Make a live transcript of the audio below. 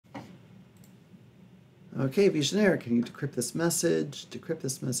Okay, vigenere, can you decrypt this message? Decrypt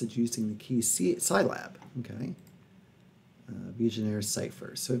this message using the key scilab. Okay. Vigenere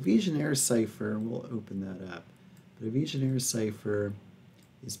cipher. So a vigenere cipher, we'll open that up. But a vigenere cipher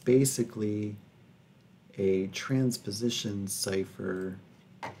is basically a transposition cipher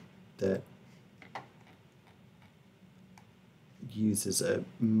that uses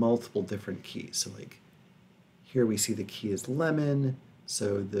multiple different keys. So like here we see the key is lemon,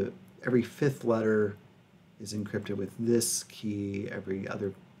 so every fifth letter is encrypted with this key, every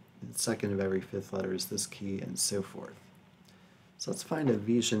other second of every fifth letter is this key, and so forth. So let's find a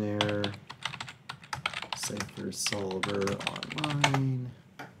vigenere cipher solver online.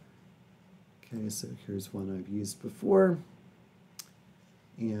 Okay, so here's one I've used before.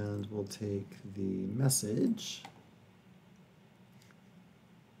 And we'll take the message,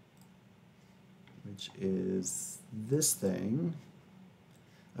 which is this thing.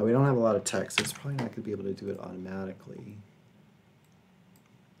 Oh, we don't have a lot of text, so it's probably not going to be able to do it automatically.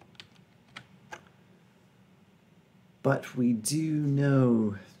 But we do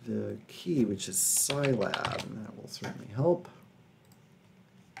know the key, which is scilab, and that will certainly help.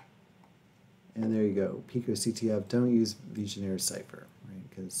 And there you go, pico-CTF, don't use vigenere cipher, right?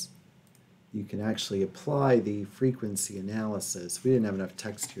 Because you can actually apply the frequency analysis. We didn't have enough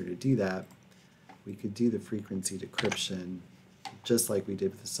text here to do that. We could do the frequency decryption just like we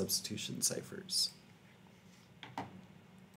did with the substitution ciphers.